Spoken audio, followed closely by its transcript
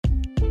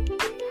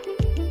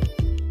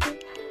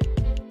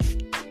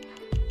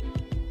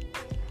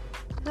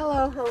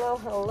Hello, hello,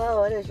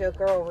 hello. It is your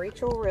girl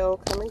Rachel Real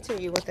coming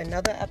to you with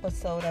another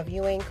episode of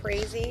You Ain't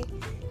Crazy.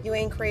 You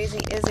Ain't Crazy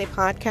is a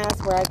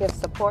podcast where I give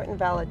support and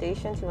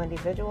validation to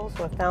individuals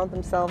who have found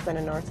themselves in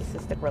a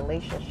narcissistic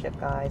relationship,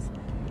 guys.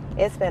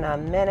 It's been a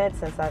minute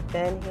since I've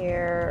been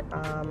here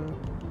on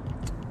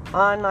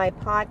my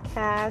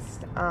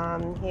podcast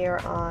here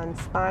on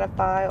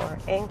Spotify or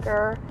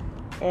Anchor,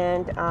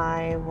 and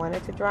I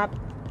wanted to drop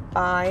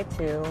by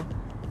to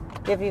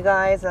give you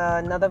guys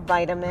another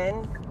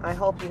vitamin. I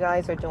hope you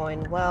guys are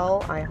doing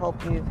well. I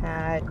hope you've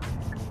had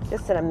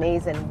just an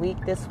amazing week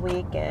this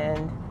week,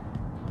 and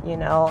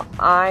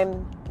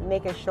I'm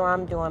making sure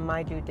I'm doing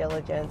my due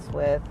diligence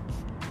with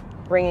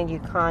bringing you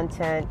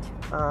content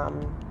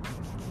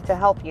to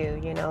help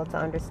you, to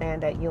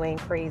understand that you ain't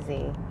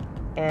crazy.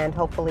 And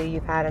hopefully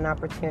you've had an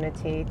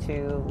opportunity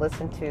to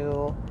listen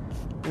to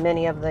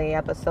many of the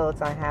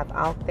episodes I have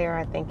out there.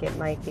 I think it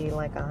might be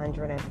like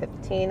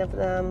 115 of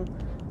them.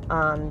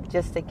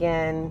 Just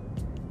again,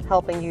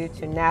 helping you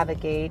to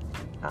navigate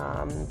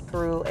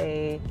through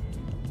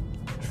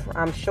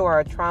I'm sure,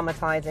 a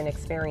traumatizing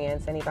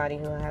experience. Anybody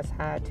who has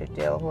had to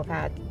deal with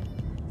a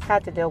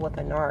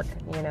narc,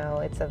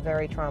 it's a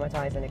very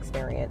traumatizing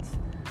experience.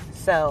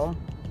 So,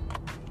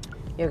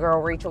 your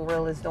girl Rachel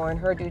Real is doing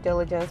her due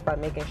diligence by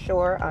making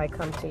sure I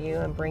come to you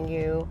and bring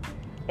you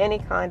any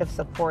kind of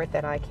support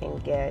that I can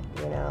get,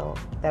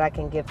 that I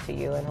can give to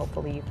you, and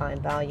hopefully you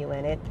find value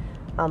in it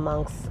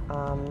amongst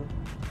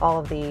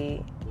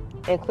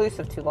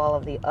inclusive to all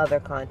of the other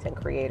content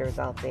creators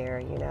out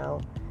there.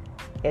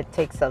 It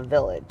takes a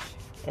village,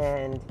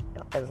 and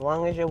as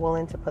long as you're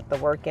willing to put the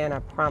work in, I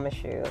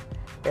promise you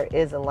there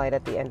is a light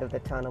at the end of the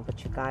tunnel,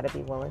 but you got to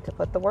be willing to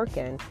put the work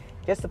in.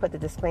 Just to put the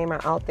disclaimer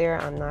out there,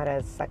 I'm not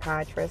a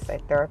psychiatrist, a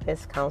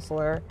therapist,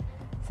 counselor,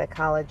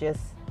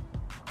 psychologist,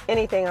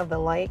 anything of the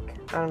like.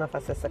 I don't know if I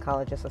said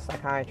psychologist or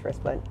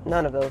psychiatrist, but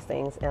none of those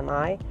things am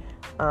I.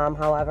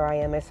 However, I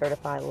am a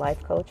certified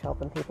life coach,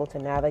 helping people to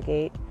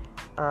navigate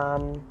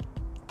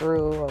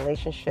through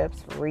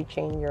relationships,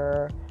 reaching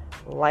your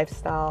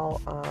lifestyle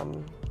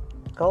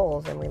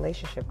goals and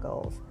relationship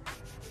goals.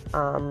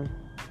 I'm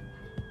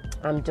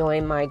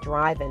doing my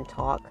drive and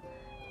talk.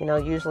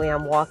 Usually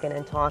I'm walking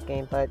and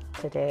talking, but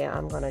today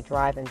I'm going to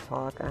drive and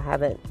talk. I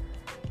haven't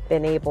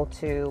been able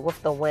to,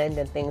 with the wind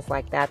and things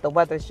like that. The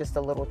weather's just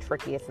a little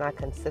tricky. It's not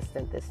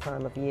consistent this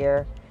time of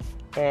year,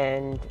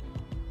 and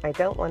I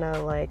don't want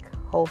to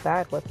hold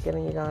back with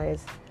giving you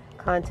guys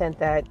content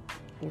that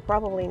you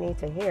probably need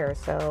to hear.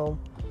 So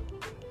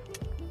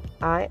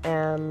I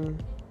am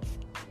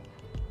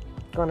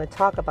going to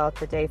talk about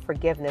today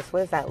forgiveness. What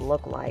does that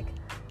look like?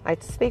 I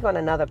speak on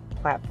another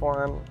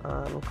platform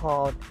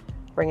called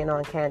Bringing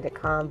On Candid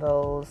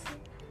Convos,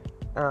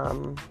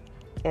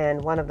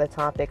 and one of the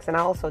topics, and I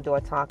also do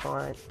a talk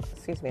on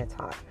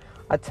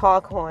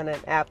an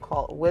app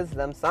called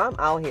Wisdom. So I'm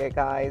out here,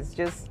 guys,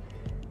 just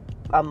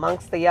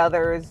amongst the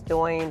others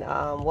doing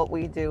what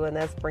we do, and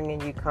that's bringing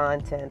you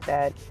content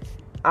that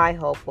I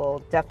hope will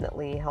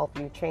definitely help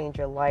you change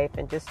your life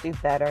and just do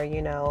better.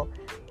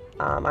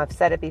 I've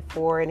said it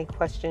before. Any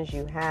questions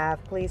you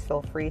have, please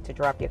feel free to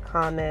drop your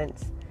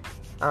comments.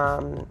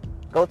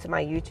 Go to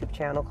my YouTube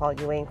channel called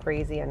You Ain't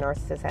Crazy, A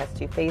Narcissist Has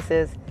Two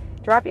Faces.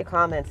 Drop your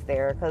comments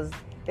there, because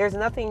there's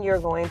nothing you're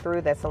going through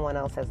that someone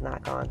else has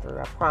not gone through.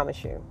 I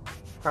promise you.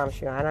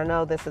 And I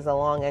know this is a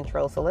long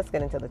intro, so let's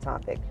get into the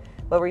topic.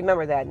 But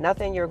remember that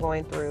nothing you're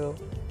going through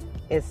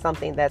is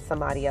something that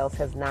somebody else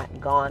has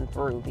not gone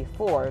through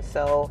before.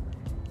 So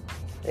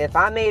if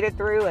I made it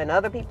through and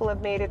other people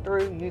have made it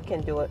through, you can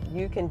do it.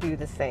 You can do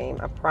the same.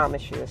 I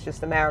promise you. It's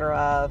just a matter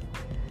of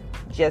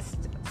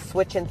just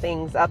switching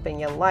things up in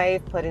your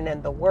life, putting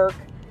in the work,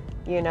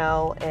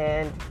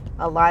 and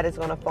a lot is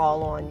going to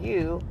fall on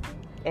you.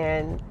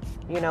 And,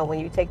 when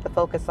you take the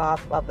focus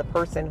off of the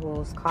person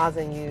who's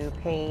causing you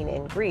pain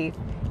and grief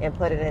and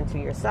put it into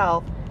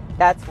yourself,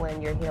 that's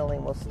when your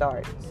healing will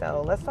start.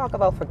 So let's talk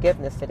about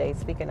forgiveness today.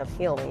 Speaking of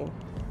healing,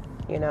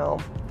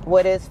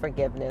 what is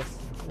forgiveness?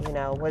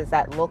 What does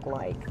that look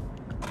like?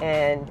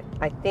 And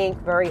I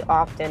think very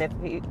often, if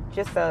you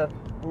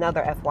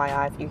another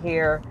FYI, if you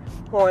hear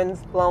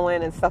horns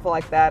blowing and stuff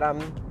like that, I'm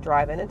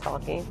driving and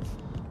talking.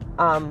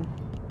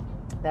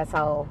 That's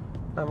how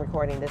I'm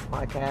recording this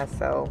podcast.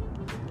 So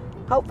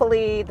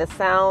hopefully the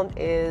sound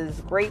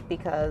is great,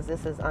 because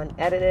this is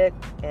unedited,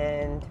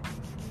 and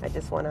I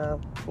just want to,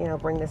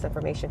 bring this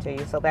information to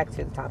you. So back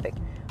to the topic.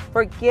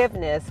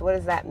 Forgiveness, what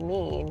does that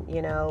mean?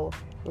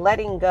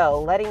 Letting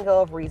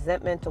go of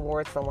resentment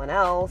towards someone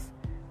else.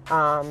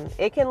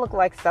 It can look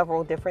like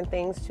several different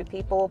things to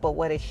people, but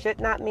what it should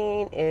not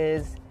mean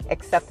is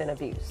accepting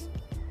abuse.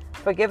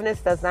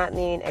 Forgiveness does not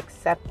mean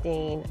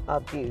accepting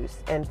abuse.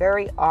 And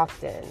very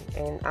often,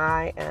 and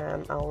I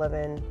am a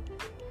living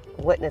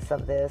witness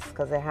of this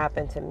because it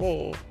happened to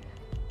me,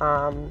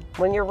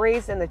 when you're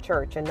raised in the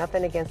church, and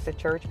nothing against the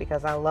church,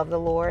 because I love the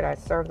Lord, I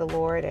serve the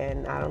Lord,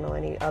 and I don't know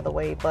any other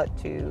way but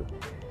to,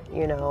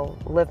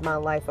 live my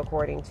life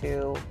according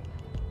to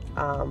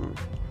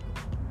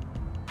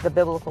the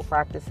biblical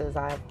practices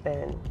I've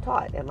been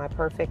taught. Am I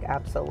perfect?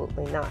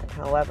 Absolutely not.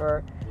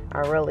 However, I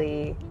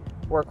really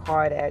work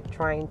hard at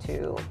trying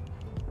to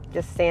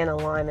just stay in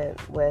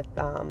alignment with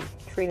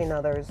treating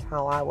others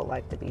how I would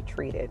like to be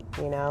treated,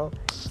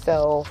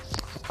 So,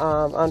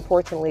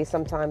 unfortunately,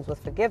 sometimes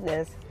with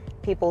forgiveness,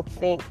 people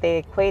think they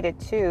equate it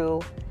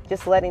to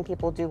just letting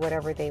people do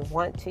whatever they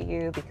want to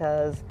you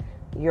because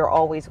you're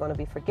always going to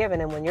be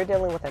forgiven. And when you're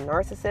dealing with a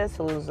narcissist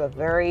who's a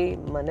very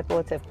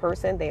manipulative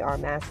person, they are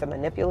master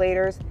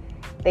manipulators.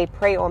 They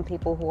prey on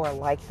people who are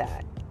like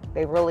that.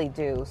 They really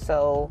do.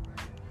 So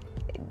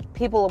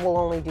people will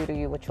only do to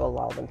you what you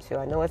allow them to.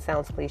 I know it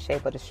sounds cliche,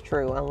 but it's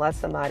true. Unless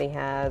somebody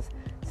has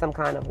some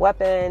kind of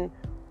weapon,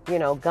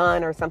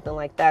 gun or something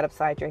like that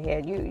upside your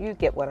head, you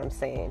get what I'm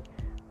saying.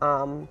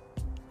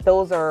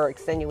 Those are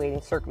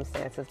extenuating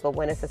circumstances. But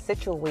when it's a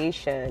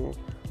situation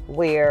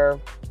where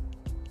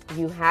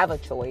you have a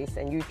choice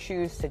and you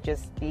choose to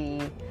just be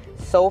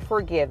so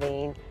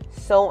forgiving,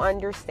 so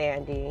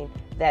understanding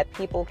that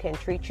people can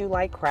treat you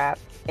like crap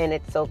and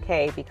it's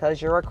okay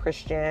because you're a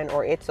Christian,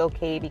 or it's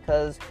okay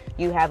because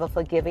you have a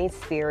forgiving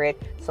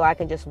spirit, so I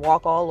can just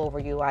walk all over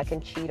you, I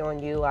can cheat on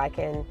you, I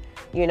can,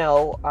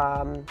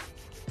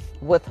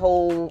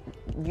 withhold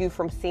you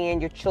from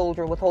seeing your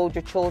children, withhold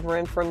your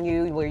children from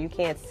you where you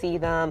can't see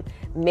them,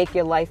 make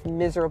your life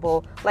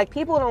miserable. Like,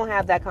 people don't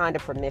have that kind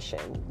of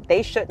permission.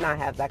 They should not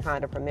have that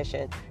kind of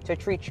permission to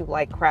treat you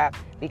like crap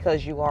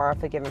because you are a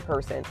forgiving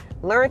person.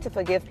 Learn to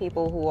forgive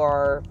people who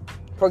are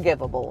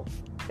forgivable,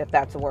 if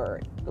that's a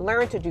word.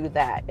 Learn to do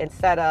that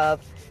instead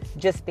of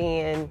just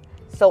being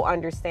so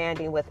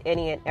understanding with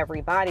any and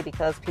everybody,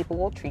 because people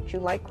will treat you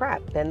like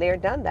crap. Then they're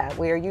done that,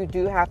 where you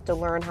do have to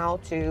learn how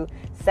to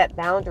set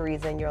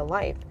boundaries in your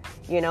life,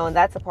 and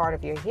that's a part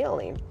of your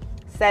healing.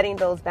 Setting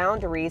those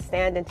boundaries,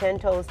 standing 10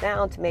 toes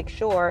down to make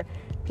sure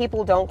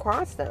people don't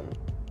cross them,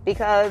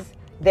 because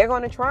they're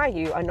going to try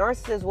you. A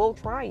narcissist will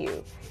try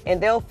you,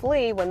 and they'll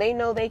flee when they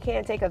know they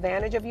can't take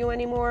advantage of you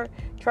anymore.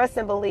 Trust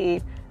and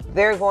believe,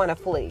 they're going to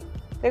flee.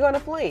 They're going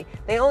to flee.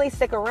 They only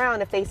stick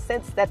around if they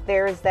sense that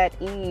there's that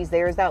ease,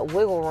 there's that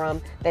wiggle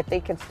room that they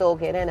can still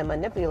get in and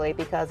manipulate,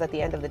 because at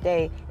the end of the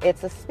day,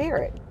 it's a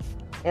spirit.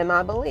 In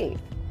my belief,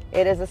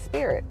 it is a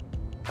spirit,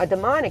 a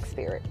demonic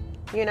spirit.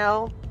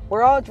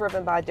 We're all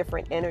driven by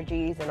different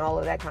energies and all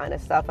of that kind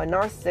of stuff. A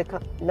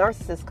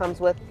narcissist comes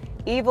with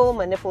evil,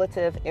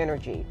 manipulative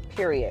energy,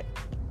 period.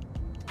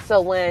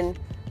 So when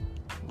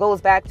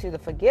goes back to the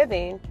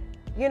forgiving,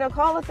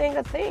 call a thing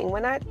a thing.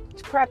 When that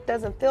crap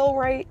doesn't feel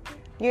right,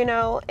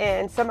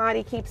 and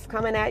somebody keeps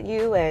coming at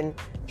you and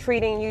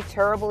treating you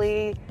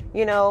terribly,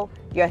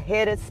 your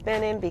head is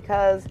spinning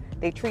because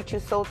they treat you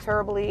so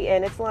terribly.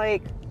 And it's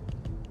like,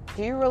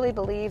 do you really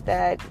believe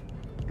that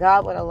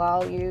God would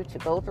allow you to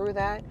go through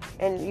that?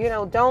 And,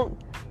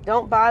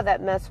 don't buy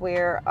that mess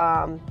where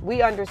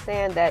we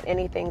understand that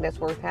anything that's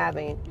worth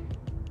having,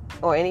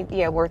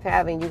 worth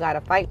having, you got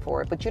to fight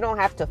for it. But you don't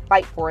have to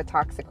fight for a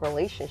toxic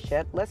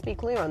relationship. Let's be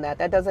clear on that.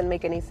 That doesn't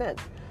make any sense.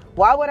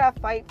 Why would I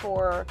fight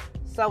for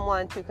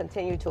someone to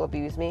continue to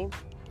abuse me?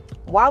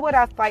 Why would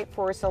I fight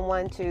for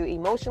someone to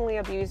emotionally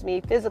abuse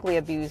me, physically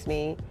abuse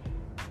me,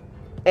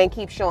 and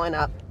keep showing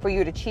up for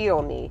you to cheat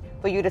on me,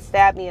 for you to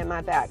stab me in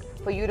my back,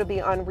 for you to be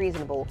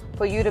unreasonable,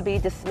 for you to be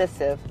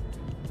dismissive,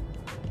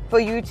 for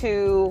you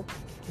to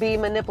be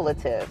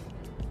manipulative,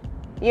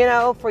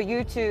 for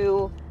you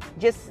to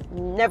just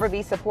never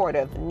be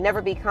supportive,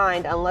 never be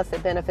kind unless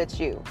it benefits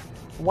you?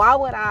 Why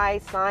would I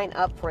sign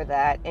up for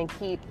that and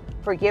keep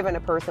forgiving a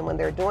person when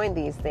they're doing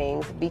these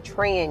things,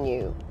 betraying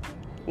you,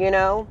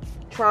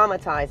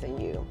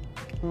 traumatizing you,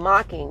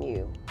 mocking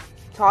you,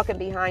 talking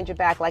behind your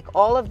back, like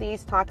all of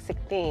these toxic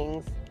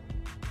things,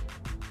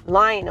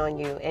 lying on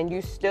you, and you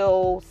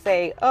still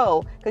say,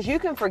 oh, because you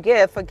can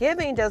forgive.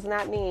 Forgiving does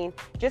not mean,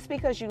 just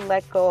because you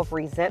let go of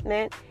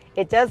resentment,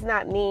 it does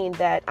not mean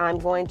that I'm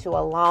going to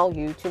allow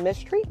you to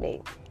mistreat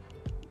me.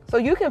 So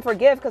you can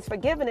forgive, because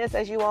forgiveness,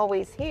 as you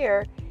always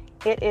hear,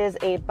 it is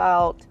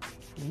about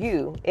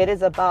you. It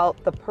is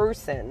about the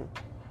person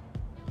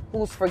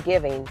who's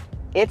forgiving.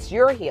 It's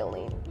your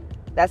healing.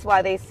 That's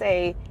why they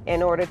say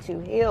in order to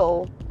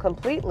heal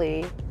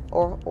completely,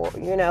 or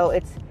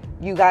it's,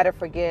 you got to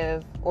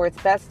forgive, or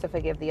it's best to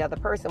forgive the other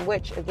person,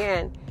 which,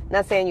 again,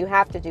 not saying you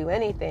have to do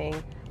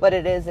anything, but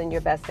it is in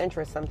your best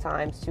interest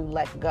sometimes to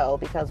let go,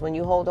 because when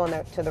you hold on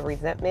to the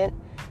resentment,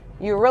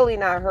 you're really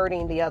not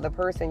hurting the other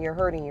person, you're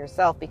hurting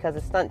yourself, because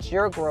it stunts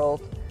your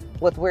growth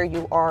with where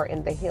you are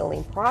in the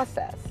healing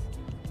process.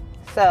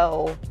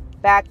 So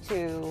back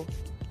to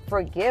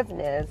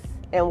forgiveness,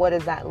 and what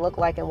does that look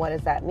like, and what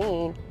does that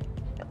mean,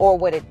 or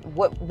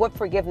what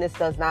forgiveness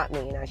does not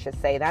mean, I should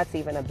say. That's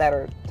even a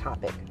better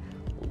topic.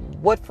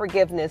 What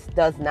forgiveness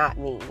does not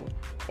mean.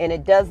 And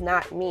it does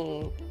not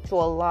mean to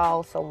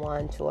allow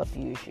someone to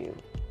abuse you,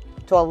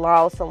 to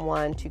allow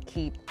someone to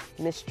keep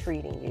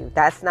mistreating you.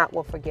 That's not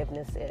what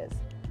forgiveness is.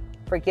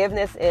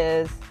 Forgiveness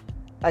is,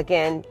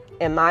 again,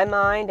 in my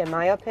mind, in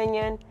my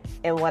opinion,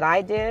 and what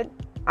I did,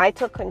 I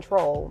took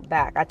control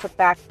back. I took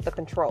back the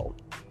control.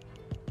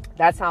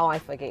 That's how I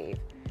forgave.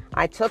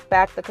 I took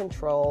back the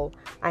control.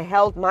 I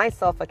held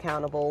myself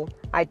accountable.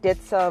 I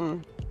did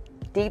some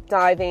deep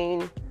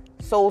diving,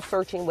 soul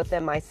searching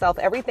within myself.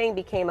 Everything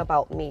became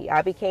about me.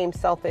 I became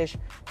selfish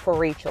for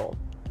Rachel.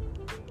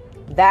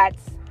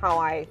 That's how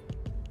I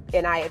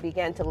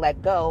began to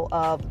let go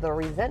of the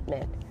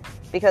resentment,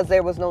 because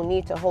there was no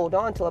need to hold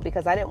on to it,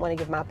 because I didn't want to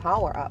give my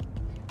power up.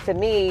 To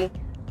me,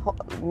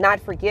 not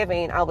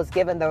forgiving, I was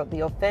giving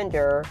the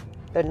offender,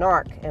 the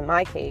narc in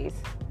my case,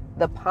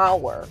 the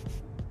power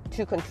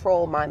to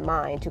control my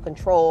mind, to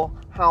control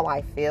how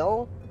I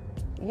feel.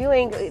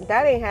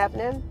 That ain't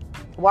happening.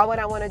 Why would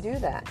I want to do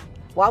that?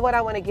 Why would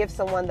I want to give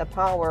someone the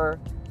power?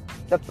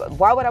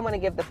 Why would I want to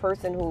give the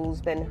person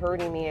who's been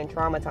hurting me and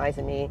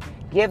traumatizing me,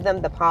 give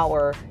them the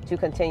power to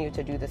continue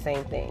to do the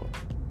same thing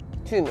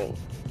to me,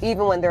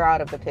 even when they're out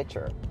of the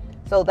picture?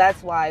 So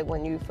that's why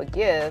when you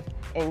forgive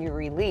and you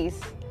release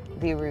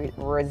the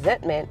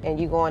resentment and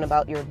you go on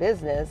about your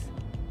business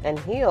and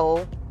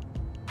heal,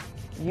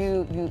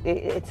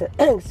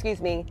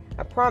 excuse me,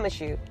 I promise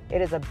you,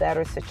 it is a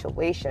better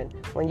situation.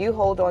 When you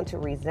hold on to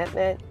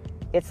resentment,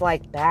 it's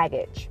like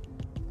baggage.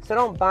 So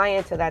don't buy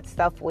into that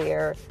stuff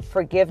where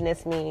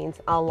forgiveness means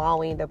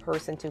allowing the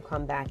person to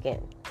come back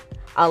in.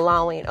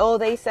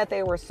 They said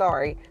they were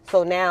sorry,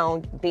 so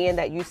now, being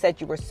that you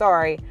said you were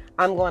sorry,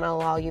 I'm going to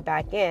allow you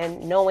back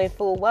in, knowing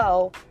full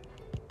well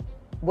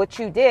what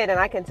you did. And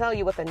I can tell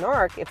you with a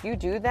narc, if you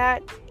do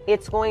that,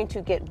 it's going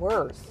to get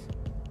worse.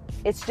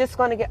 It's just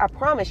going to get, I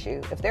promise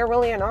you, if they're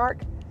really an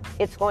narc,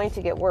 it's going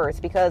to get worse,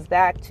 because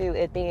back to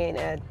it being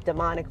a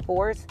demonic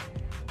force,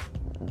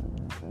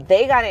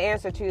 they got to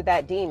answer to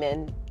that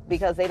demon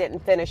because they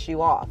didn't finish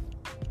you off.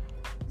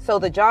 So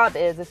the job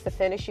is to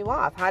finish you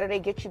off. How do they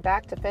get you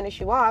back to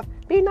finish you off?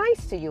 Be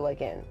nice to you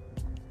again.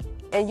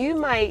 And you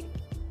might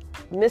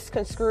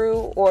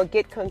misconstrue or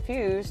get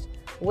confused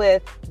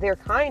with their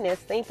kindness,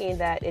 thinking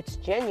that it's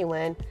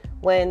genuine,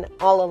 when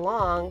all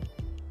along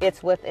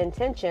it's with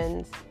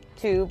intentions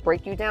to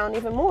break you down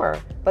even more.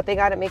 But they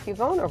got to make you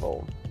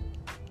vulnerable.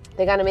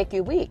 They got to make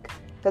you weak,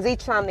 because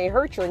each time they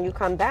hurt you and you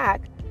come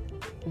back,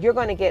 you're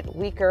going to get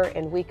weaker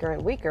and weaker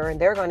and weaker,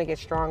 and they're going to get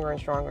stronger and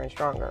stronger and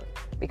stronger,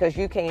 because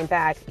you came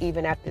back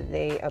even after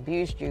they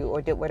abused you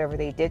or did whatever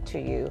they did to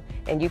you,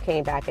 and you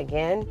came back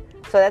again.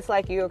 So that's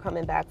like you're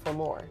coming back for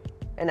more.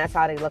 And that's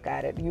how they look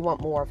at it. You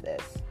want more of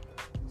this.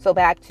 So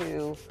back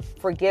to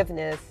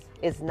forgiveness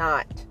is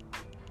not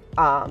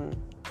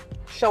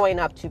showing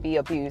up to be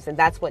abused. And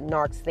that's what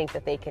narcs think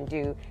that they can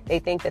do. They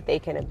think that they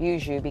can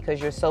abuse you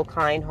because you're so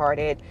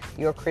kind-hearted,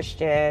 you're a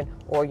Christian,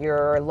 or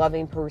you're a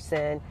loving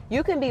person.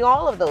 You can be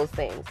all of those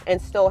things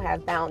and still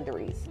have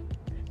boundaries.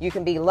 You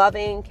can be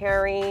loving,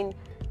 caring,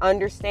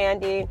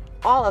 understanding,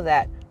 all of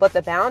that. But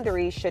the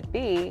boundaries should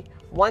be,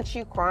 once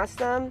you cross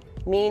them,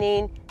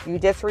 meaning you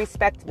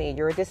disrespect me,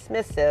 you're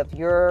dismissive,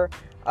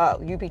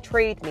 you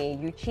betrayed me,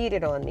 you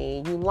cheated on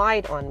me, you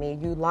lied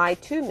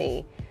to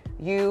me,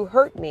 you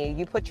hurt me,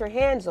 you put your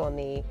hands on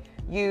me,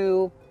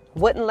 you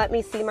wouldn't let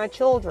me see my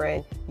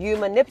children, you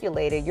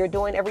manipulated, you're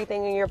doing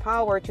everything in your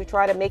power to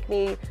try to make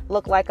me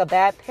look like a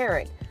bad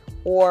parent,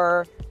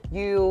 or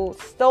you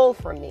stole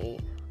from me,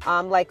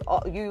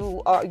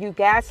 you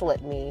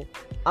gaslit me,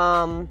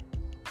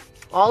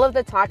 all of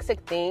the toxic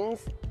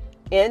things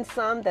in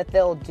some that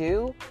they'll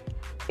do,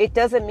 it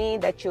doesn't mean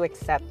that you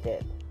accept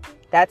it.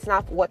 That's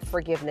not what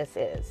forgiveness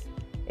is.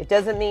 It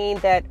doesn't mean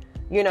that,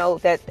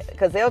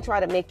 because they'll try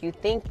to make you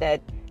think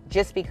that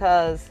just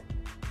because,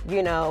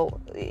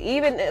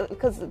 even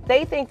because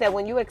they think that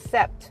when you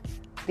accept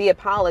the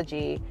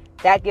apology,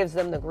 that gives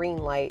them the green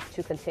light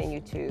to continue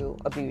to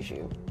abuse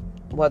you,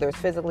 whether it's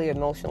physically,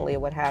 emotionally, or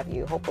what have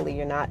you. Hopefully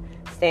you're not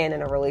staying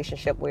in a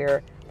relationship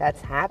where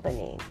that's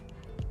happening,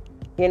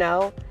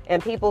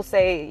 and people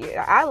say,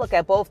 I look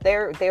at both,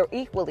 they're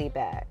equally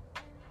bad.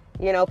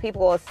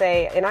 People will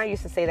say, and I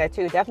used to say that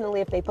too, definitely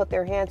if they put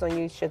their hands on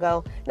you, you should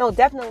go. No,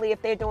 definitely if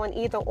they're doing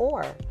either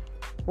or.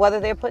 Whether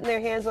they're putting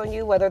their hands on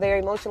you, whether they're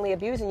emotionally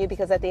abusing you,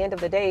 because at the end of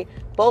the day,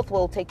 both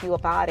will take you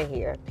up out of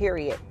here,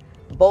 period.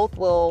 Both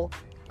will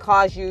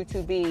cause you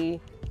to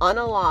be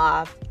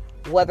unalive,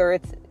 whether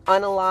it's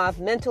unalive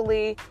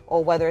mentally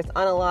or whether it's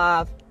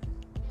unalive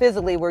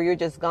physically, where you're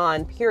just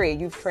gone, period.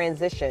 You've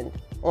transitioned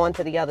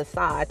onto the other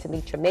side to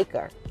meet your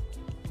maker.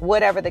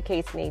 Whatever the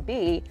case may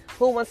be,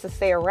 who wants to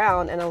stay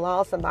around and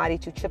allow somebody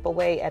to chip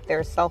away at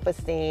their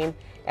self-esteem,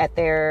 at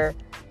their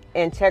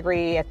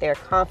integrity, at their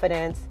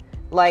confidence,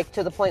 like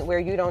to the point where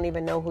you don't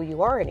even know who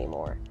you are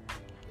anymore?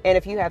 And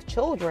if you have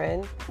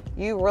children,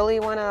 you really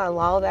want to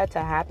allow that to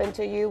happen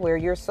to you, where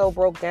you're so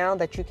broke down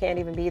that you can't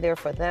even be there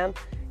for them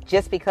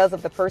just because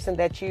of the person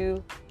that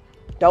you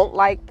don't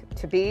like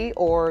to be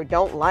or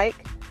don't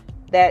like,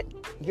 that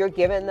you're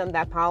giving them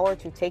that power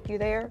to take you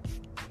there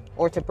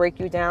or to break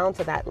you down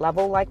to that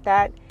level like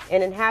that.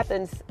 And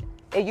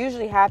it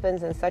usually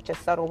happens in such a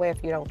subtle way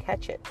if you don't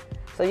catch it.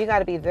 So you got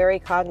to be very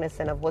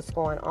cognizant of what's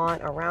going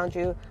on around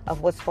you,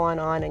 of what's going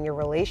on in your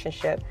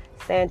relationship.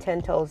 Stand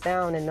 10 toes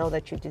down and know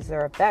that you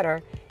deserve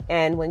better.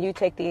 And when you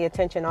take the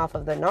attention off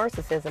of the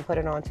narcissist and put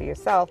it onto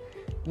yourself,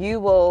 you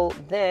will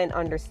then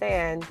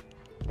understand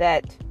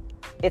that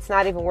it's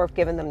not even worth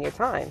giving them your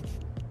time.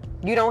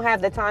 You don't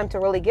have the time to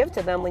really give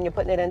to them when you're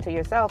putting it into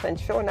yourself. And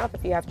sure enough,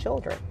 if you have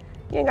children,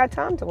 you ain't got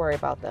time to worry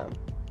about them.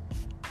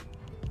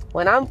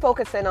 When I'm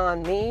focusing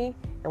on me,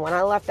 and when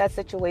I left that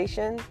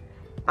situation,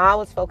 I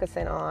was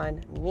focusing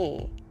on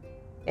me.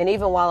 And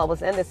even while I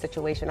was in this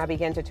situation, I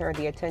began to turn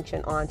the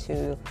attention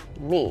onto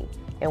me.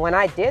 And when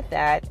I did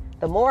that,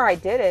 the more I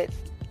did it,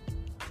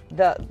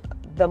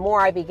 the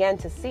more I began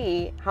to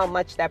see how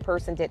much that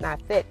person did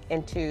not fit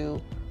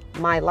into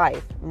my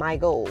life, my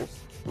goals,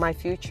 my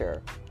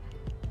future.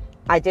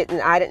 I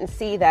didn't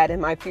see that in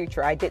my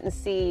future. I didn't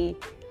see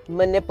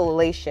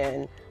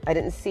manipulation. I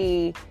didn't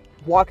see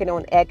walking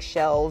on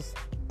eggshells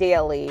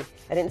daily.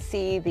 I didn't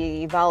see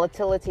the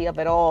volatility of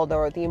it all,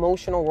 the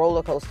emotional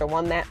roller coaster.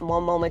 One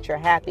moment you're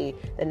happy,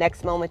 the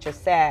next moment you're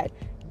sad,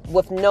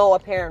 with no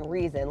apparent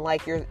reason,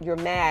 like you're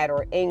mad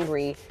or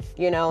angry,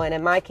 and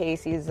in my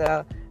case, he's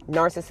a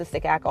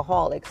narcissistic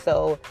alcoholic,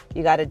 so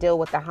you got to deal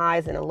with the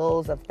highs and the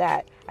lows of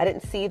that. I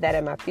didn't see that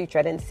in my future.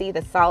 I didn't see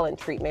the silent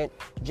treatment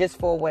just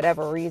for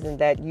whatever reason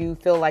that you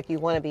feel like you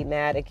want to be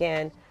mad.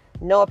 Again,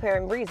 no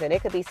apparent reason.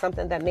 It could be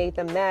something that made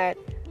them mad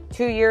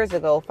 2 years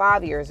ago,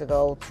 5 years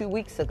ago, 2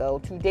 weeks ago,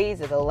 2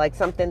 days ago, like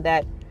something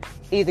that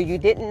either you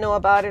didn't know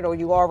about it or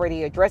you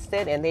already addressed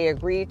it and they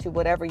agreed to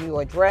whatever you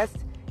addressed.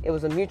 It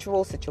was a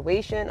mutual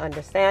situation,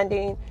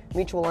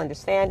 mutual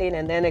understanding,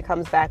 and then it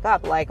comes back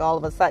up like all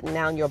of a sudden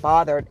now you're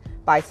bothered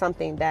by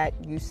something that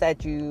you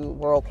said you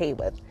were okay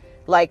with.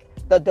 Like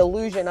the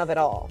delusion of it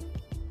all,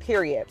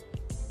 period.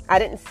 I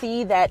didn't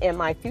see that in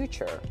my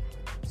future.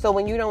 So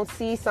when you don't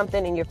see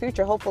something in your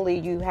future, hopefully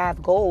you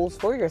have goals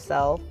for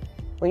yourself.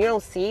 When you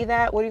don't see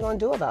that, what are you going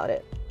to do about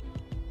it?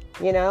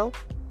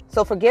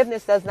 So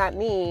forgiveness does not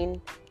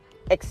mean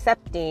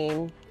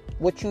accepting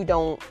what you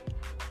don't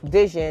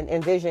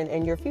envision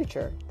in your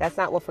future. That's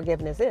not what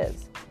forgiveness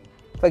is.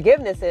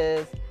 Forgiveness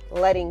is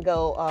letting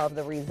go of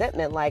the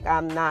resentment. Like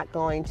I'm not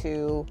going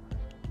to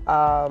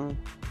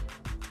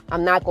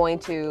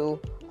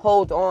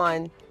hold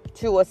on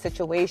to a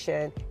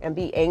situation and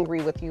be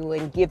angry with you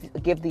and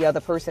give the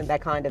other person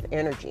that kind of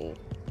energy.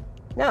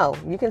 No,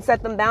 you can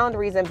set them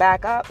boundaries and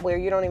back up where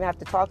you don't even have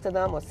to talk to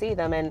them or see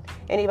them. And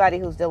anybody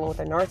who's dealing with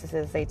a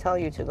narcissist, they tell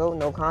you to go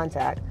no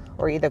contact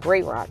or either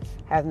Great Rock,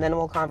 have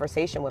minimal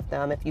conversation with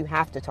them if you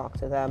have to talk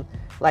to them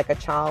like a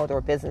child or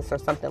business or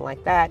something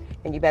like that.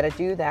 And you better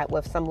do that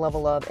with some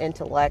level of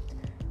intellect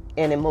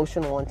and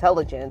emotional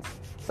intelligence.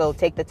 So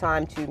take the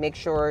time to make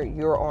sure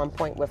you're on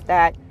point with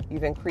that.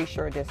 You've increased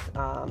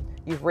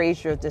you've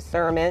raised your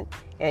discernment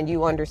and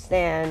you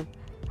understand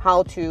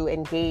how to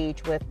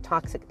engage with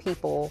toxic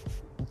people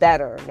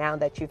better now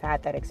that you've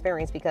had that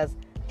experience, because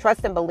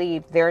trust and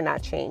believe they're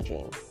not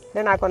changing.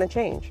 They're not going to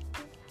change.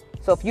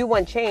 So if you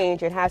want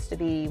change, it has to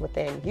be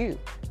within you,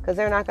 because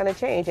they're not going to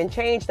change. And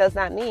change does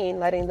not mean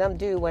letting them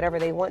do whatever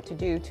they want to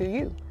do to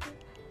you.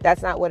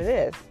 That's not what it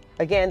is.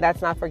 Again,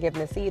 that's not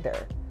forgiveness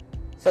either.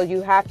 So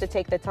you have to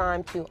take the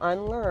time to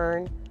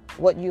unlearn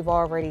what you've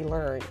already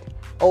learned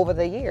over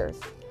the years.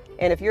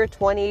 And if you're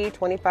 20,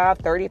 25,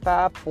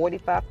 35,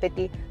 45,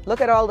 50,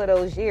 look at all of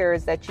those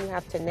years that you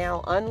have to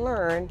now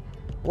unlearn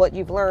what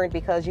you've learned,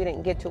 because you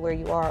didn't get to where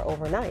you are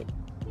overnight.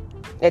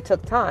 It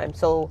took time.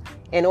 So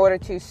in order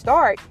to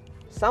start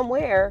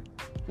somewhere,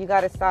 you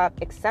got to stop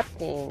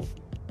accepting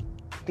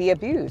the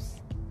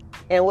abuse.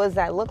 And what does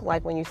that look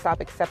like when you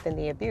stop accepting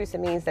the abuse? It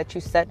means that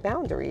you set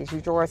boundaries. You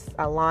draw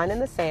a line in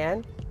the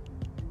sand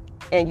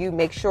and you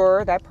make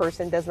sure that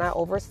person does not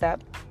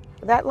overstep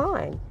that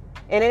line.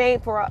 And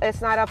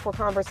it's not up for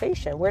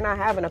conversation. We're not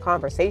having a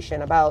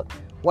conversation about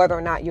whether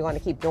or not you're going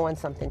to keep doing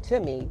something to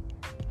me.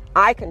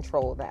 I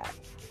control that.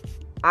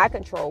 I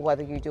control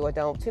whether you do or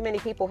don't. Too many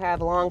people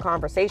have long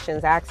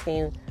conversations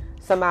asking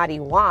somebody,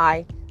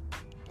 why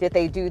did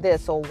they do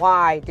this? Or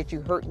why did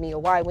you hurt me?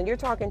 Or why? When you're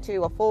talking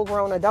to a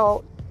full-grown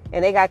adult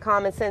and they got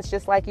common sense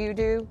just like you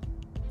do,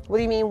 what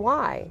do you mean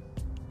why?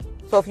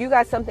 So if you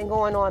got something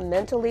going on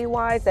mentally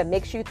wise that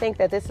makes you think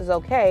that this is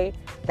okay,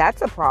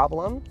 that's a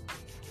problem.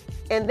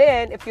 And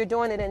then if you're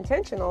doing it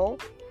intentional,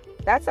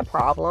 that's a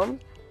problem.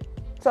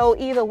 So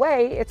either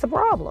way, it's a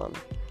problem.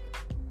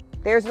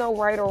 There's no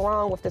right or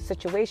wrong with the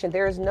situation.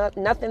 There's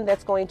nothing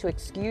that's going to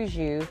excuse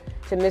you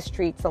to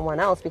mistreat someone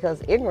else,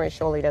 because ignorance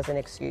surely doesn't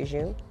excuse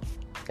you.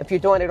 If you're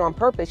doing it on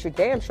purpose, you're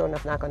damn sure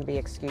enough not going to be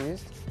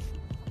excused.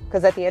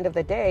 Because at the end of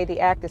the day, the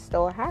act is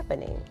still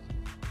happening.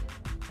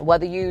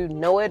 Whether you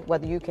know it,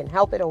 whether you can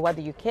help it, or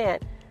whether you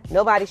can't,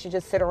 nobody should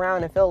just sit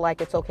around and feel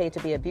like it's okay to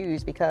be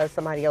abused because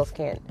somebody else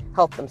can't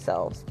help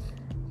themselves.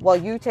 Well,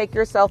 you take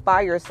yourself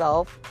by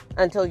yourself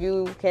until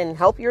you can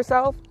help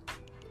yourself.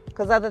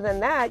 Because other than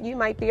that, you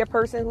might be a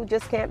person who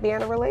just can't be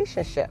in a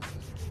relationship.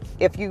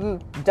 If you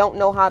don't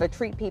know how to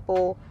treat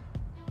people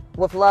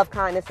with love,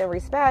 kindness, and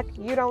respect,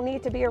 you don't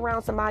need to be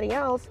around somebody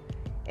else.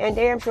 And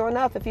damn sure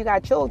enough, if you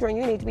got children,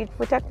 you need to be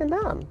protecting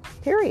them,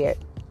 period.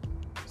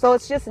 So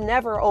it's just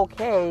never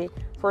okay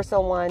for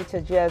someone to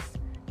just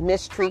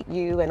mistreat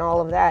you and all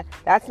of that.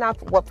 That's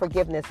not what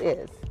forgiveness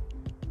is.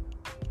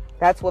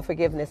 That's what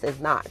forgiveness is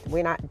not.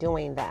 We're not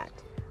doing that.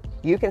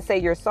 You can say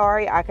you're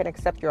sorry. I can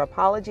accept your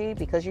apology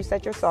because you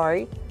said you're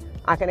sorry.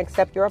 I can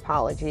accept your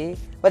apology,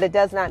 but it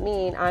does not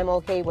mean I'm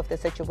okay with the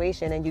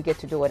situation and you get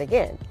to do it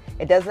again.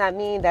 It does not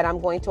mean that I'm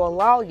going to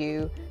allow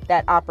you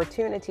that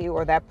opportunity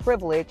or that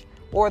privilege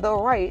or the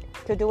right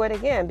to do it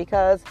again,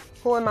 because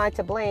who am I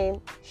to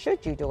blame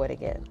should you do it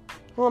again?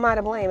 Who am I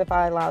to blame if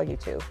I allow you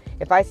to,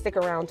 if I stick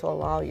around to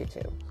allow you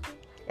to?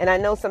 And I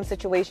know some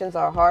situations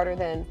are harder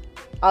than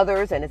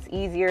others and it's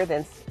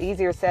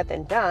easier said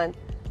than done,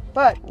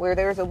 but where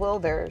there's a will,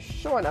 there's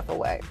sure enough a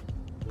way.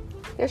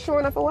 There's sure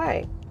enough a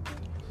way.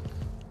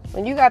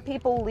 When you got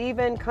people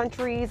leaving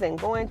countries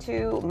and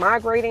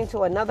migrating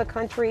to another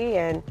country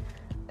and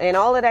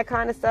all of that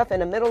kind of stuff in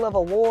the middle of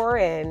a war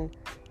and,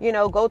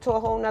 go to a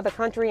whole nother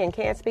country and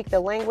can't speak the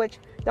language,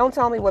 don't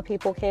tell me what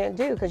people can't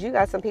do, because you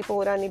got some people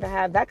who don't even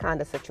have that kind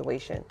of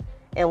situation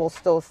and will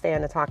still stay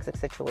in a toxic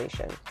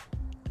situation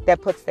that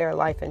puts their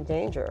life in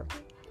danger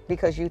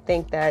because you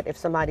think that if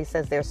somebody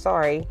says they're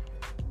sorry,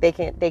 they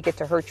get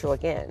to hurt you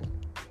again.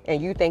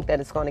 And you think that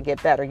it's going to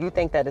get better. You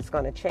think that it's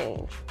going to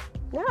change.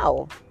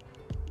 No.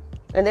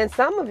 And then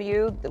some of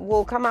you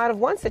will come out of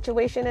one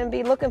situation and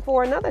be looking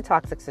for another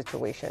toxic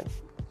situation.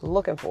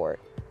 Looking for it.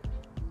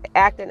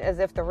 Acting as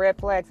if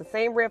the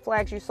same red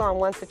flags you saw in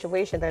one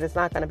situation, that it's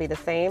not going to be the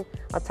same.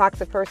 A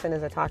toxic person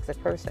is a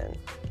toxic person.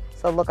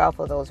 So look out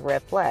for those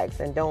red flags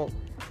and don't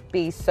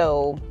be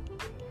so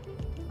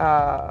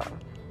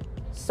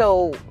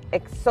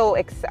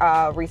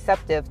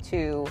receptive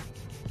to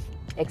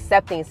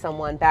accepting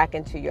someone back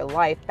into your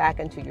life, back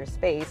into your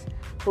space,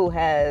 who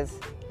has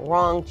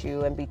wronged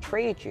you and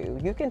betrayed you.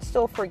 You can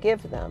still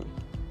forgive them.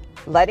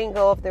 Letting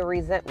go of the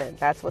resentment.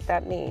 That's what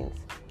that means.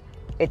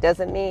 It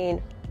doesn't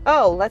mean,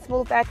 oh, let's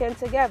move back in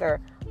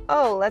together.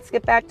 Oh, let's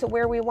get back to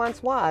where we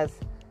once was.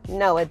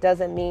 No, it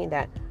doesn't mean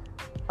that.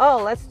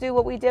 Oh, let's do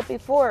what we did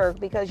before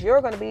because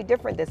you're going to be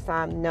different this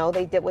time. No,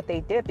 they did what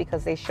they did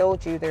because they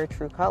showed you their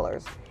true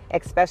colors,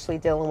 especially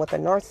dealing with a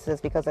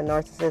narcissist, because a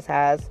narcissist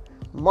has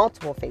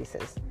multiple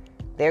faces.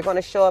 They're going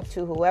to show up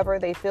to whoever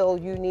they feel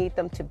you need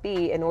them to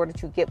be in order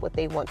to get what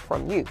they want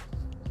from you,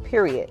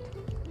 period.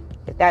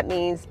 If that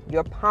means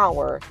your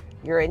power,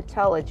 your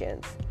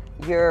intelligence,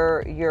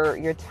 your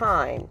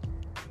time,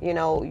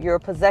 your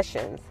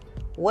possessions,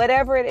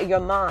 whatever your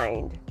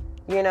mind,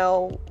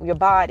 your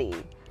body,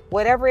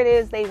 whatever it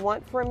is they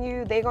want from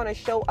you, they're going to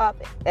show up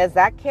as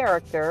that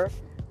character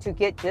to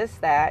get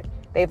just that.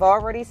 They've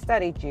already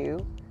studied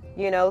you.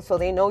 So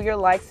they know your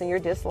likes and your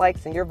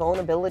dislikes and your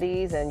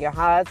vulnerabilities and your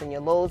highs and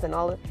your lows and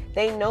all of it.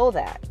 They know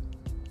that.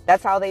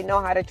 That's how they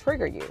know how to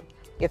trigger you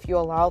if you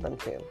allow them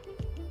to.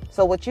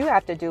 So what you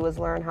have to do is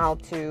learn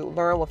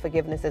what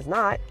forgiveness is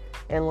not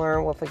and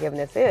learn what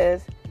forgiveness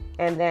is,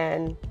 and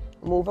then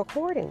move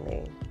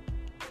accordingly.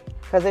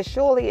 Because it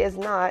surely is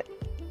not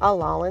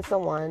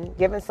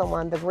giving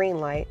someone the green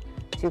light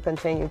to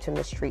continue to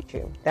mistreat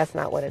you. That's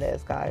not what it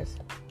is, guys.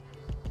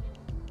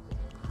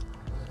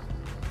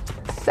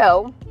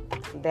 So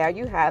there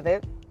you have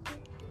it.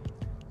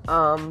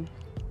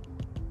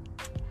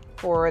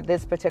 For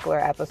this particular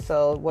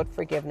episode, what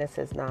forgiveness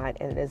is not,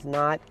 and it is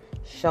not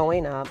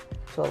showing up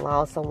to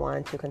allow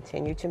someone to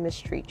continue to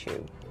mistreat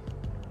you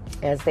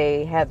as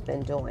they have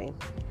been doing.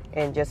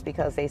 And just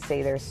because they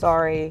say they're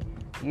sorry,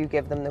 you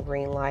give them the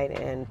green light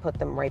and put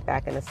them right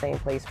back in the same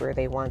place where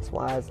they once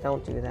was.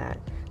 Don't do that,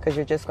 because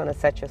you're just going to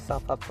set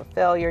yourself up for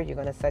failure. You're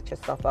going to set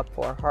yourself up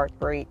for a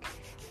heartbreak,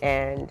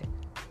 and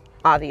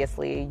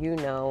obviously,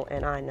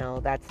 and I know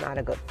that's not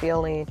a good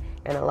feeling.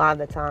 And a lot of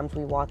the times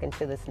we walk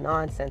into this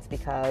nonsense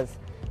because,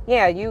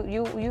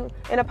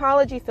 an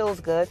apology feels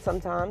good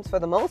sometimes. For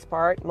the most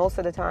part, most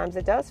of the times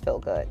it does feel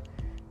good,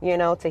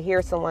 to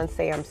hear someone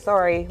say, I'm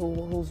sorry,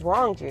 who's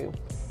wronged you.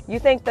 You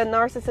think the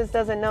narcissist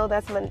doesn't know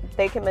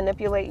they can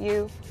manipulate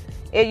you?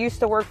 It used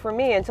to work for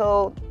me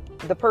until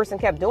the person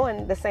kept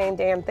doing the same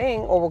damn thing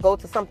or will go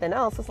to something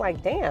else. It's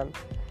like, damn,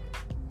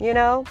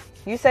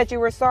 you said you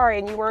were sorry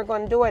and you weren't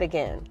going to do it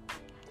again.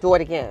 Do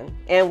it again.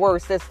 And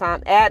worse this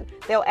time.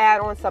 They'll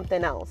add on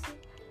something else.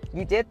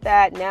 You did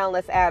that. Now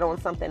let's add on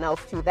something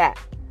else to that.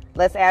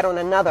 Let's add on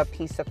another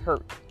piece of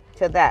hurt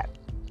to that.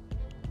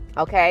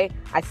 Okay?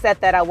 I said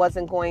that I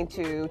wasn't going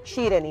to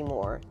cheat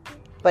anymore.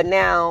 But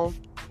now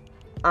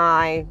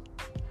I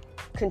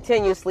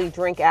continuously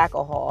drink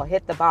alcohol,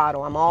 hit the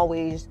bottle. I'm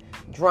always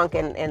drunk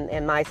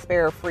in my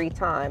spare free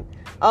time.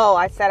 Oh,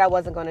 I said I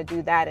wasn't going to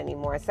do that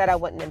anymore. I said I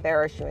wouldn't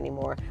embarrass you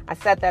anymore. I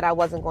said that I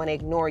wasn't going to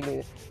ignore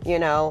you,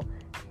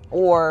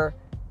 or,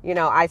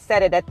 I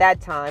said it at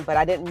that time, but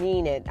I didn't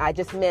mean it. I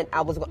just meant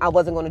I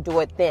wasn't going to do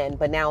it then,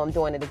 but now I'm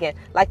doing it again.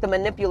 Like the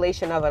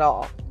manipulation of it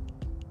all.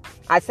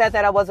 I said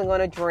that I wasn't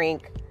going to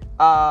drink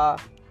on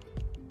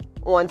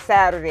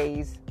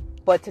Saturdays,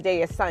 but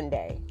today is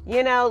Sunday.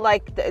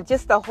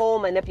 Just the whole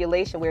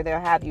manipulation where they'll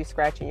have you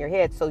scratching your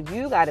head. So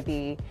you got to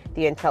be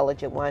the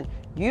intelligent one.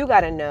 You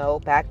got to know,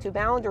 back to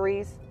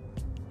boundaries.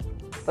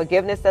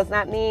 Forgiveness does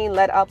not mean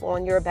let up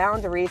on your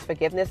boundaries.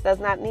 Forgiveness does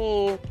not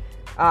mean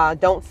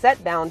don't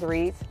set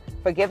boundaries.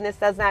 Forgiveness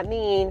does not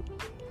mean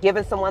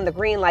giving someone the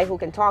green light who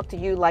can talk to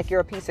you like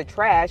you're a piece of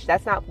trash.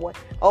 That's not what,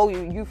 oh,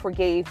 you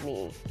forgave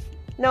me.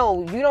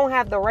 No, you don't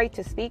have the right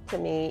to speak to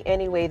me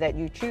any way that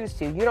you choose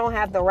to. You don't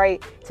have the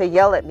right to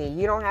yell at me.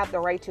 You don't have the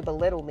right to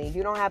belittle me.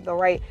 You don't have the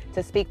right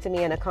to speak to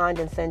me in a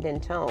condescending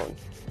tone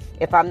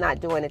if I'm not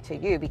doing it to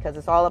you, because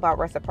it's all about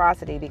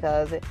reciprocity,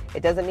 because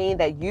it doesn't mean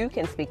that you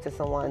can speak to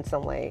someone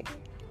some way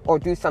or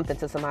do something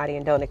to somebody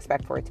and don't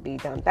expect for it to be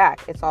done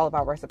back. It's all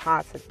about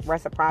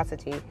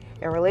reciprocity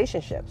in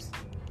relationships,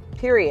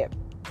 period.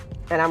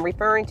 And I'm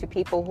referring to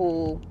people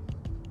who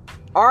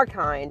are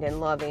kind and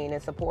loving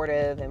and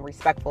supportive and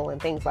respectful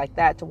and things like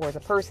that towards a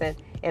person,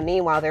 and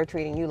meanwhile they're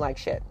treating you like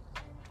shit.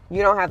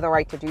 You don't have the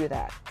right to do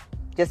that.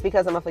 Just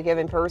because I'm a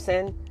forgiving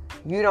person,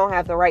 you don't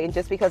have the right. And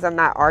just because I'm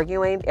not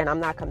arguing and I'm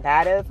not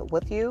combative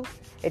with you,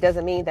 it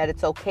doesn't mean that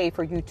it's okay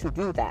for you to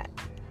do that.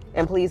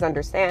 And please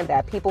understand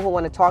that people who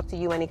want to talk to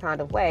you any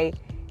kind of way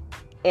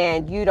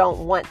and you don't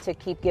want to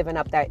keep giving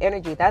up that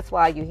energy, that's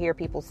why you hear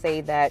people say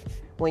that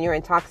when you're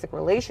in toxic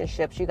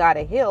relationships, you got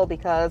to heal,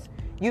 because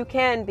you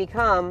can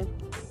become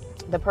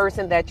the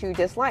person that you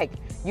dislike.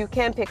 You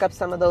can pick up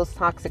some of those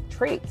toxic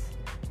traits,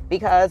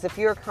 because if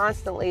you're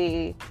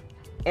constantly,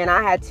 and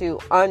I had to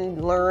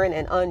unlearn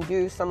and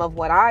undo some of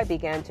what I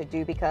began to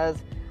do because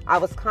I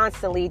was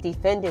constantly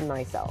defending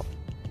myself.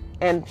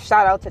 And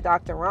shout out to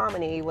Dr.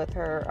 Ramani with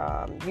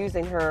her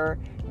using her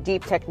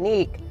deep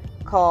technique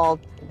called,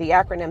 the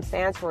acronym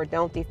stands for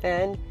don't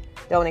defend,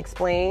 don't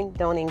explain,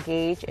 don't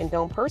engage, and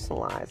don't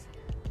personalize.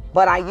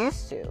 But I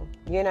used to,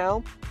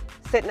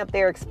 sitting up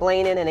there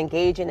explaining and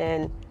engaging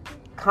in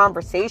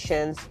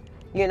conversations,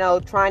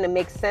 trying to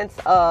make sense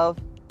of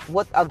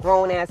what a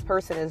grown-ass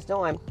person is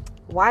doing.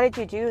 Why did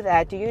you do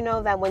that? Do you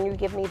know that when you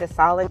give me the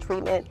silent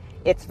treatment,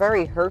 it's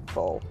very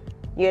hurtful?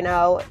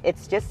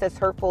 It's just as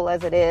hurtful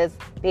as it is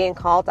being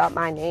called out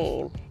my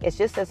name. It's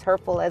just as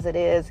hurtful as it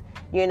is,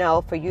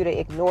 for you to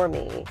ignore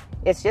me.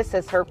 It's just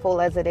as hurtful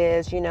as it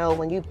is,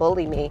 when you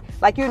bully me.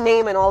 Like, you're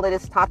naming all of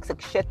this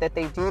toxic shit that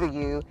they do to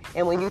you.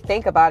 And when you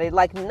think about it,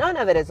 like, none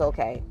of it is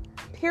okay.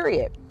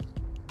 Period.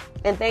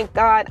 And thank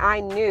God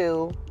I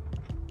knew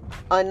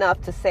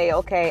enough to say,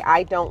 okay,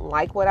 I don't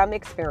like what I'm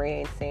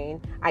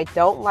experiencing. I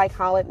don't like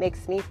how it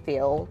makes me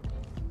feel.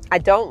 I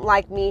don't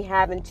like me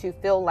having to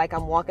feel like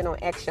I'm walking on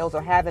eggshells,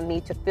 or having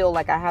me to feel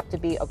like I have to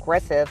be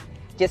aggressive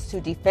just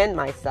to defend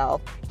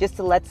myself, just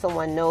to let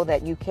someone know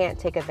that you can't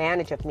take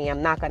advantage of me.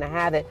 I'm not going to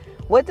have it.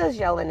 What does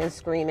yelling and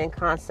screaming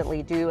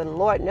constantly do? And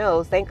Lord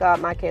knows, thank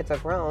God my kids are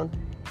grown,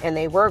 and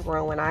they were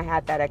grown when I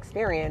had that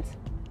experience.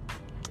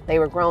 They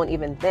were grown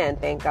even then,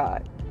 thank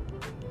God.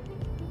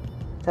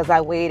 Because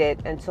I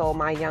waited until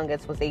my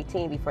youngest was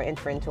 18 before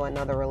entering into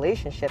another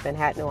relationship, and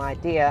had no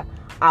idea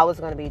I was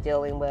going to be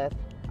dealing with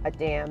a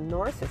damn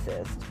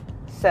narcissist.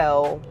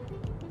 So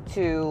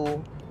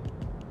to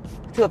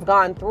have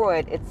gone through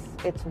it,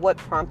 it's what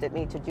prompted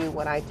me to do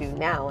what I do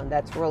now, and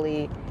that's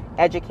really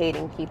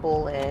educating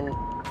people and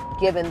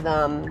giving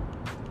them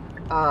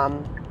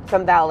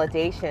some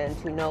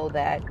validation to know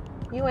that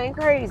you ain't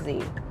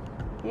crazy,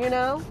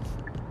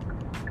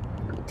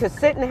 to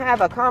sit and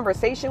have a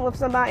conversation with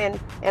somebody.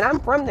 And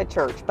I'm from the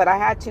church, but I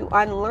had to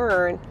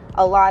unlearn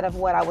a lot of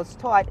what I was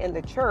taught in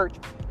the church.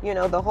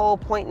 The whole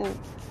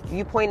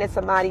you point at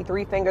somebody,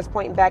 three fingers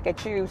pointing back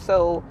at you,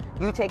 so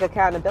you take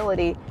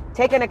accountability.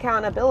 Taking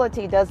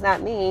accountability does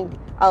not mean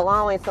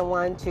allowing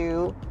someone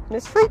to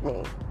mistreat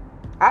me.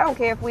 I don't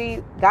care if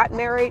we got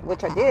married,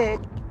 which I did,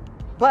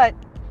 but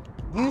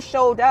you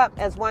showed up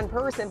as one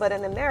person, but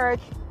in the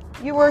marriage,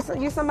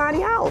 you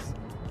somebody else.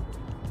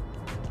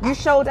 You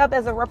showed up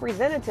as a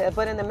representative,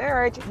 but in the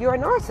marriage, you're a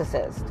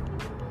narcissist.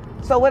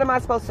 So what am I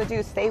supposed to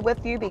do? Stay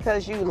with you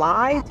because you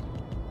lied?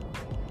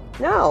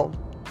 No,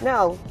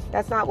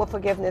 that's not what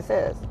forgiveness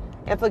is.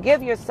 And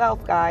forgive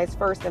yourself, guys,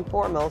 first and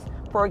foremost.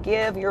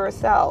 Forgive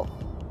yourself.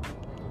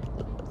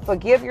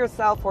 Forgive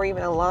yourself for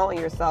even allowing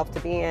yourself to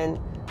be in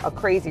a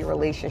crazy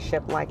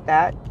relationship like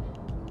that.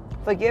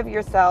 Forgive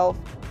yourself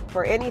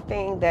for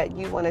anything that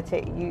you want to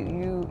take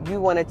you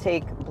want to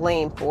take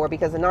blame for,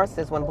 because the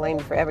narcissist want to blame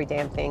you for every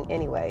damn thing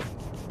anyway.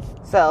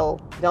 So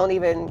don't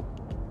even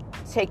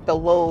take the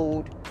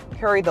load,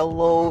 carry the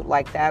load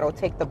like that, or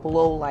take the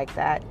blow like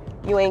that.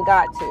 You ain't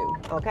got to,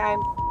 okay?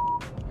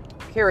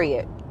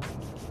 Period.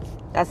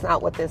 That's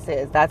not what this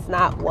is. That's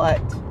not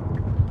what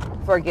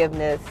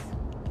forgiveness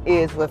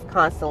is, with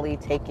constantly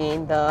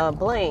taking the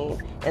blame.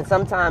 And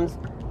sometimes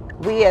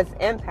we as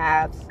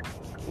empaths,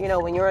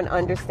 when you're an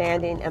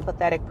understanding,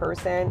 empathetic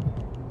person,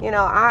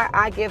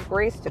 I give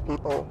grace to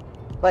people.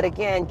 But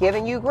again,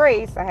 giving you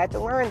grace, I had to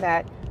learn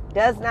that,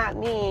 does not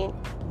mean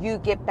you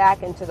get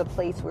back into the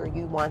place where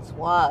you once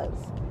was,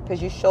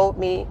 because you showed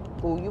me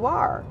who you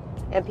are.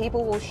 And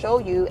people will show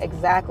you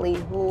exactly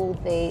who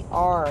they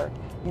are.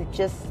 You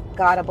just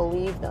gotta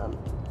believe them.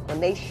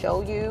 When they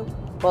show you,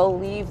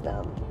 believe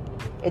them.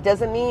 It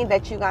doesn't mean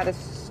that you gotta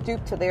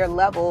stoop to their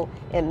level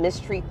and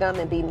mistreat them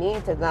and be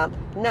mean to them.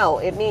 No,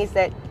 it means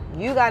that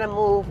you gotta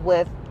move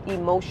with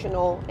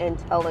emotional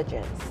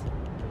intelligence.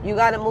 You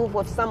gotta move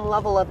with some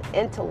level of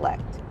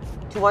intellect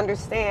to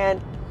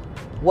understand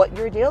what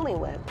you're dealing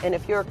with. And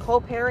if you're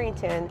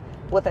co-parenting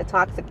with a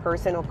toxic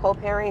person, or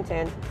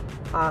co-parenting,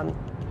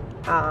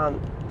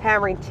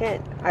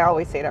 parenting, I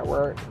always say that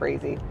word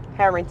crazy,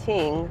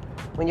 parenting,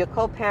 when you're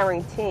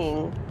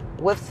co-parenting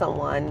with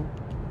someone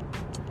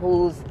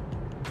who's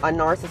a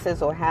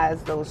narcissist or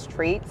has those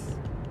traits,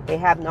 they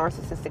have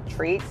narcissistic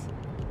traits,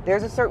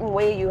 there's a certain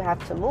way you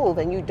have to move,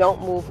 and you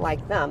don't move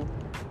like them.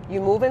 You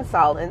move in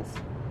silence,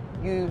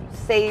 you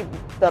say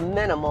the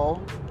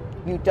minimal,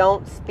 you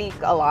don't speak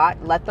a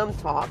lot, let them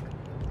talk,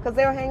 because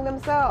they'll hang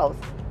themselves.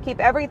 Keep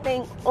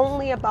everything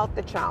only about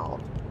the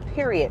child,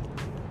 period.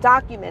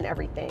 Document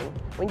everything.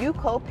 When you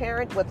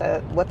co-parent with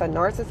a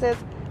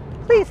narcissist,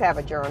 please have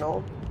a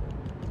journal.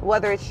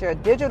 Whether it's your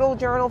digital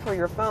journal for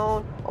your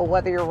phone or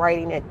whether you're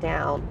writing it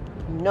down,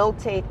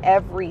 notate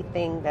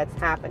everything that's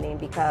happening,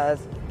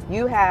 because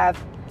you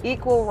have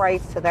equal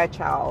rights to that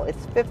child.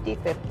 It's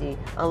 50-50.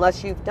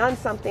 Unless you've done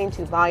something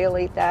to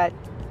violate that,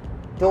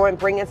 during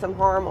bringing some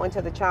harm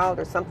onto the child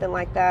or something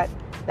like that,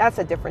 that's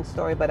a different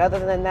story. But other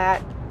than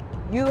that,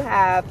 you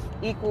have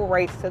equal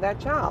rights to that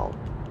child.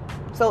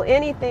 So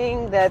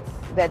anything that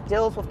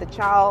deals with the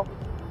child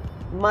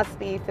must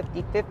be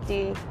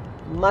 50-50,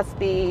 must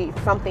be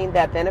something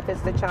that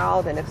benefits the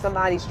child. And if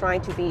somebody's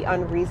trying to be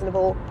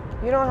unreasonable,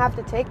 you don't have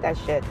to take that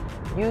shit.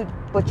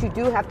 But you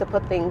do have to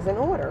put things in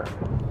order.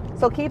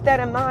 So keep that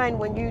in mind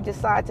when you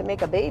decide to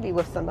make a baby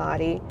with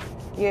somebody,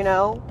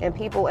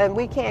 and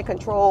we can't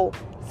control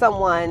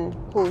someone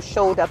who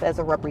showed up as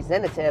a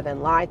representative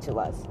and lied to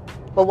us.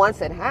 But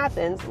once it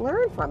happens,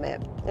 learn from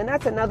it. And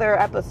that's another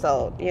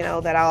episode,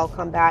 that I'll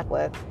come back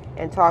with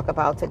and talk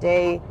about.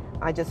 Today,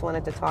 I just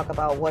wanted to talk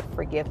about what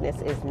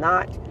forgiveness is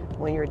not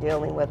when you're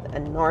dealing with a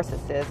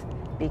narcissist,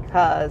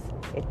 because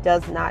it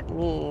does not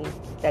mean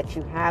that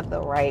you have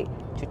the right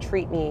to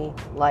treat me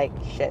like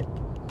shit.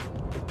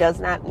 It does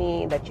not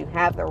mean that you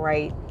have the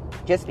right,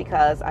 just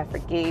because I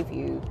forgave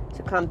you,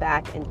 to come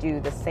back and do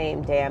the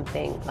same damn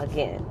thing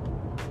again.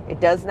 It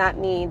does not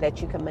mean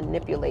that you can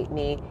manipulate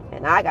me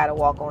and I got to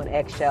walk on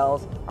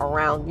eggshells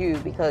around you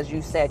because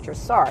you said you're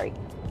sorry.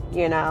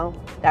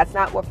 That's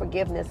not what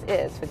forgiveness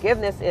is.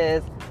 Forgiveness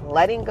is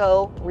letting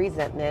go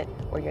resentment,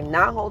 where you're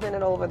not holding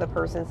it over the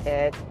person's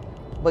head,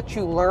 but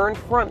you learn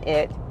from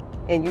it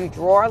and you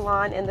draw a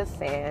line in the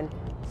sand,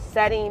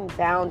 setting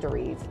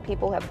boundaries.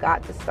 People have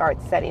got to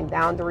start setting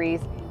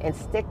boundaries and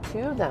stick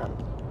to them.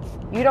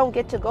 You don't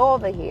get to go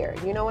over here.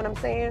 You know what I'm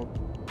saying?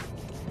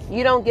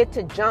 You don't get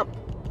to jump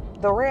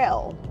the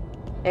rail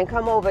and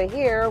come over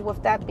here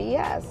with that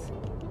BS.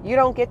 You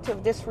don't get to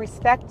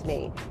disrespect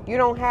me. You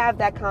don't have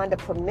that kind of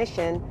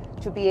permission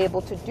to be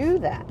able to do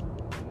that.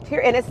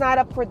 And it's not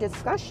up for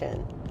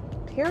discussion,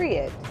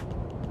 period.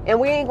 And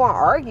we ain't going to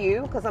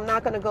argue, because I'm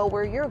not going to go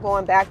where you're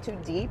going back too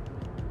deep.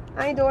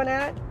 I ain't doing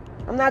that.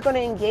 I'm not going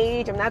to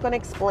engage. I'm not going to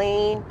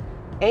explain.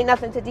 Ain't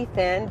nothing to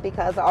defend,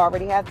 because I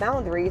already have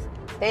boundaries.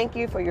 Thank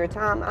you for your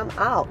time. I'm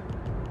out.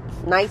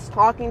 Nice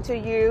talking to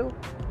you.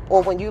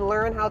 Or when you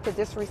learn how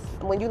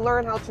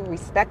to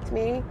respect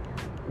me,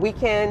 we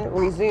can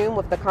resume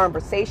with the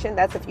conversation.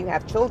 That's if you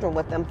have children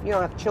with them. If you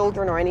don't have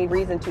children or any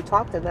reason to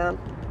talk to them,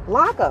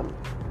 block them.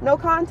 No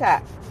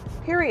contact.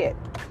 Period.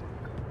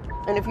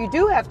 And if you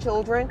do have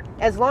children,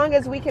 as long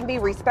as we can be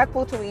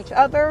respectful to each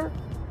other,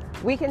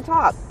 we can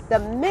talk.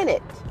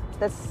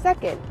 The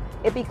second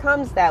it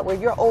becomes that where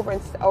you're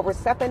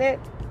overstepping it,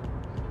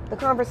 the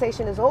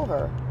conversation is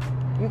over.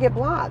 You get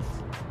blocked.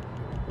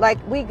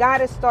 Like, we got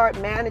to start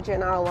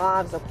managing our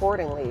lives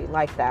accordingly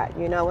like that.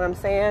 You know what I'm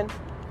saying?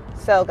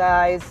 So,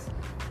 guys,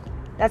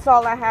 that's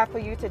all I have for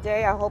you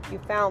today. I hope you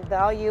found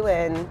value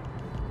in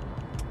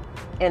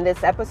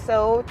this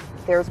episode.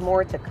 There's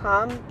more to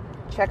come.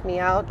 Check me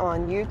out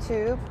on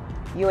YouTube.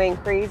 You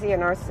Ain't Crazy, A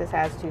Narcissist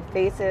Has Two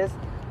Faces.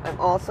 I'm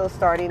also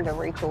starting the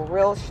Rachel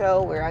Real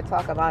Show, where I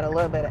talk about a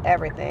little bit of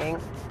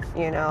everything.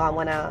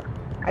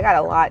 I got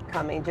a lot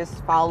coming.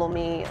 Just follow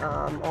me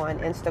on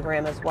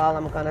Instagram as well.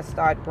 I'm going to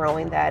start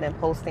growing that and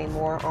posting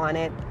more on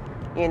it,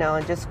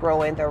 and just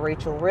growing the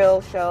Rachel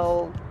Real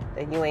Show,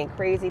 the You Ain't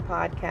Crazy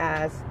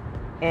podcast.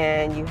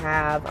 And you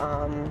have,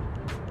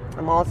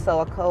 I'm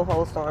also a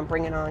co-host on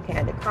Bringing On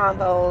Candid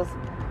Convos.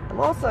 I'm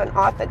also an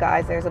author,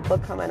 guys. There's a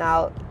book coming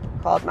out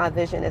called My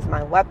Vision Is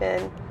My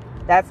Weapon.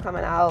 That's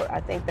coming out, I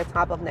think, the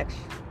top of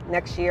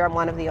next year. I'm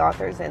one of the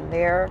authors in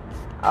there.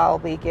 I'll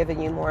be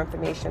giving you more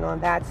information on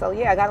that. So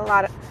yeah, I got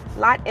a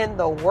lot in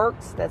the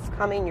works that's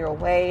coming your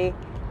way,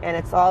 and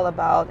it's all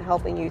about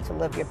helping you to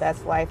live your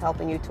best life,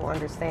 helping you to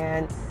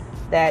understand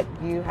that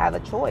you have a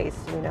choice.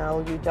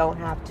 You don't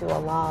have to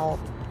allow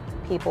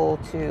people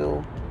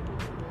to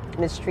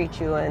mistreat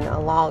you and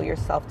allow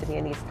yourself to be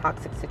in these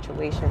toxic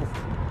situations.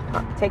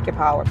 Take your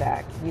power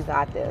back. You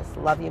got this.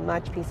 Love you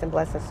much. Peace and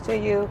blessings to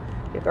you.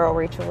 Your girl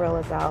Rachel Real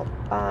is out.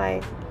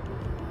 Bye.